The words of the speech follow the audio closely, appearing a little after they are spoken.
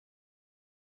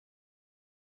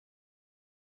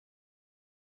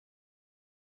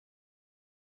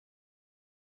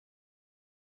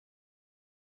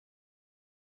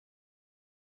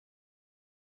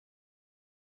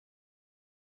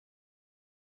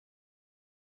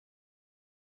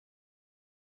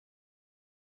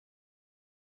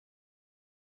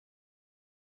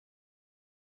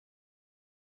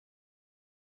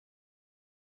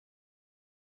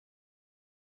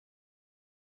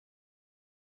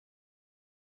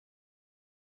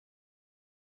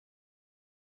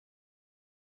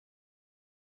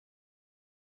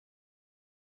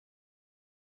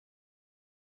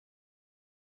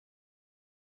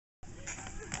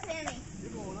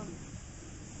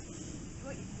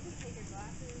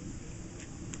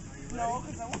No,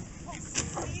 because I want to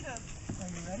eat them. Are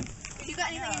you ready? You got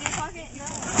anything in your pocket? No.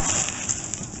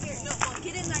 Here, no, well,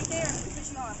 get in right there and fish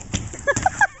you off.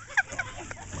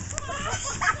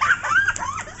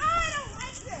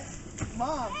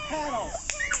 Mom, paddle.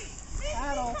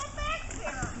 Paddle.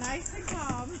 Nice and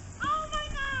calm. Oh my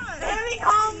God! Baby,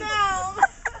 calm down.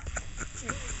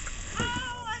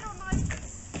 Oh, I don't like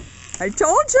this. I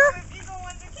told you. If you go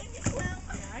under, can you swim?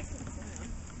 Yeah, I can swim.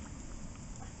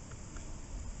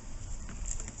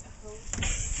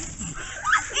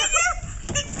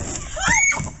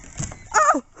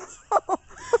 Oh.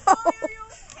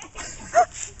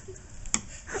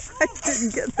 I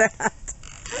didn't get that.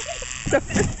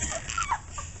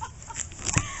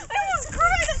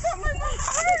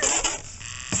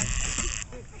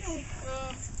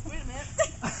 Wait a minute.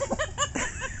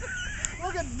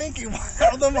 Look at Binky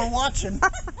while them are watching.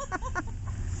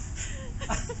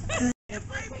 If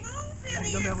I move in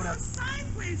here, go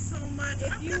sideways so much,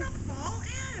 I'm gonna fall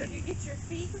in. You get your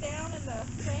feet down in the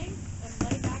thing and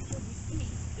lay back with your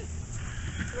feet.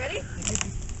 Ready?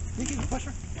 Binky, push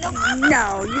her.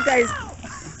 No, you guys.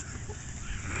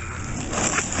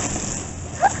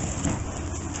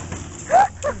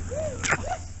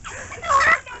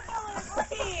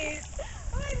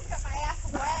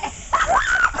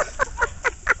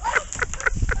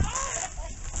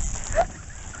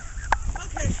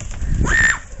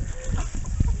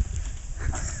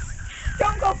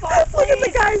 Look at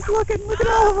the guys looking. Look at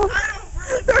all of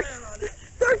them.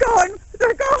 They're going.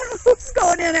 Who's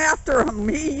going in after them?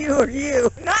 Me, you, or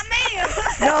you? Not me.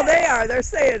 No, they are. They're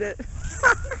saying it.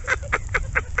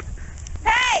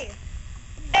 Hey!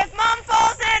 If Mom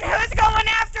falls in, who's going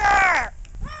after her?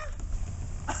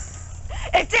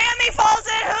 If Tammy falls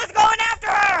in, who's going after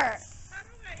her?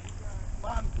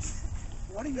 Mom,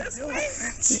 what are you doing?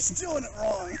 She's doing it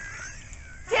wrong.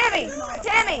 Tammy!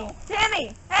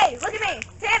 Hey, look at me!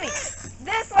 Tammy!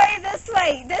 This way, this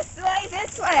way, this way,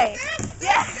 this way!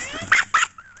 Yeah!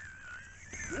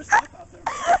 There's stuff out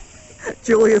there.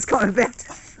 Julia's coming back to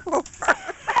shore.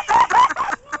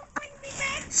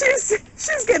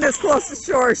 She's getting as close to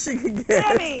shore as she can get.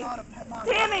 Tammy!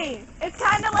 It's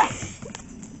kind of like...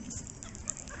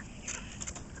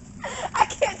 I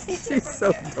can't see. She's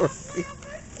so dorky.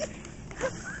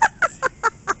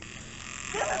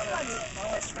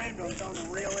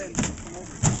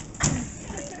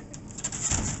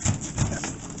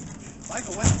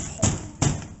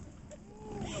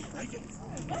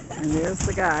 And there's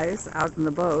the guys out in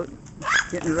the boat,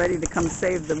 getting ready to come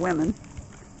save the women.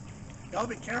 Y'all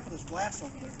be careful, there's glass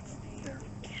over there.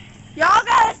 Y'all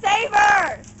gotta save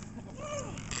her!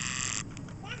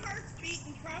 My heart's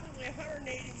beating probably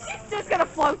 180 miles. She's just gonna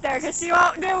float there because she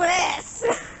won't do this!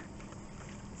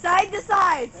 Side to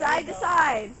side, side to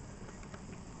side.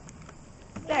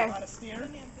 There.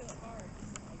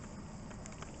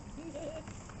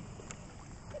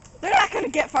 They're not gonna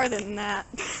get farther than that.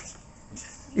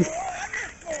 No, I'm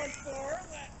not going for it.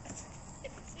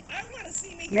 I want to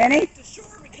see me get Minnie? back to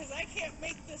shore because I can't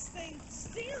make this thing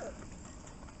steer.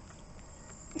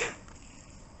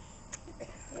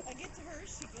 I get to her,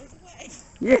 she goes away.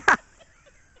 Yeah.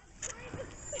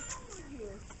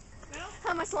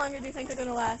 Well, How much longer do you think they're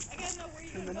gonna last? I gotta know where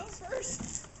you're gonna go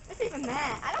first. It's even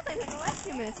that. I don't think they're gonna last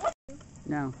 2 minutes. What?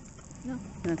 No. No.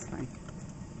 That's fine.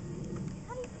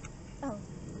 Oh.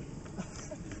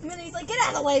 And then he's like, get out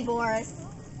of the way, Boris.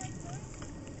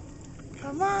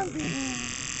 Come on, baby.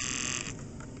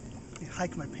 You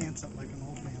hike my pants up like an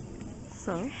old man.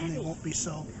 So? And they won't be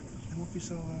so,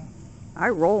 I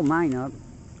roll mine up.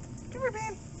 Come here,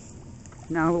 man.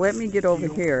 Now let me get over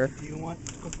here. Do you want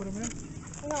to go put them in?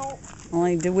 No.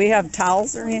 Only, do we have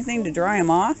towels or anything to dry them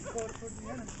off? Go to put the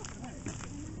end.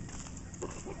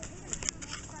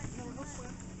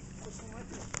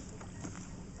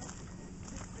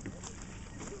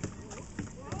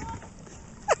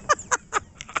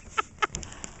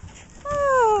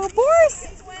 Oh,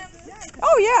 Boris!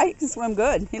 Oh yeah, he can swim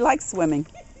good. He likes swimming.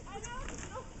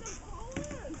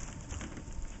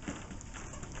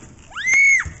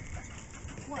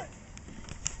 What?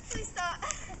 Please stop.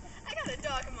 I got a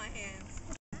dog in my hands.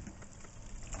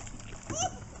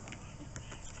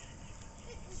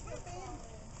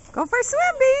 Go for a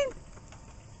swim, Bean.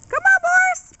 Come on,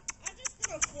 Boris. I'm just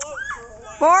gonna float for a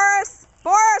while. Boris.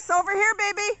 Boris, over here,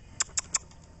 baby.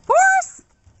 Boris,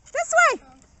 this way.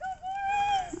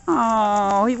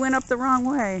 Oh, he went up the wrong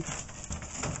way.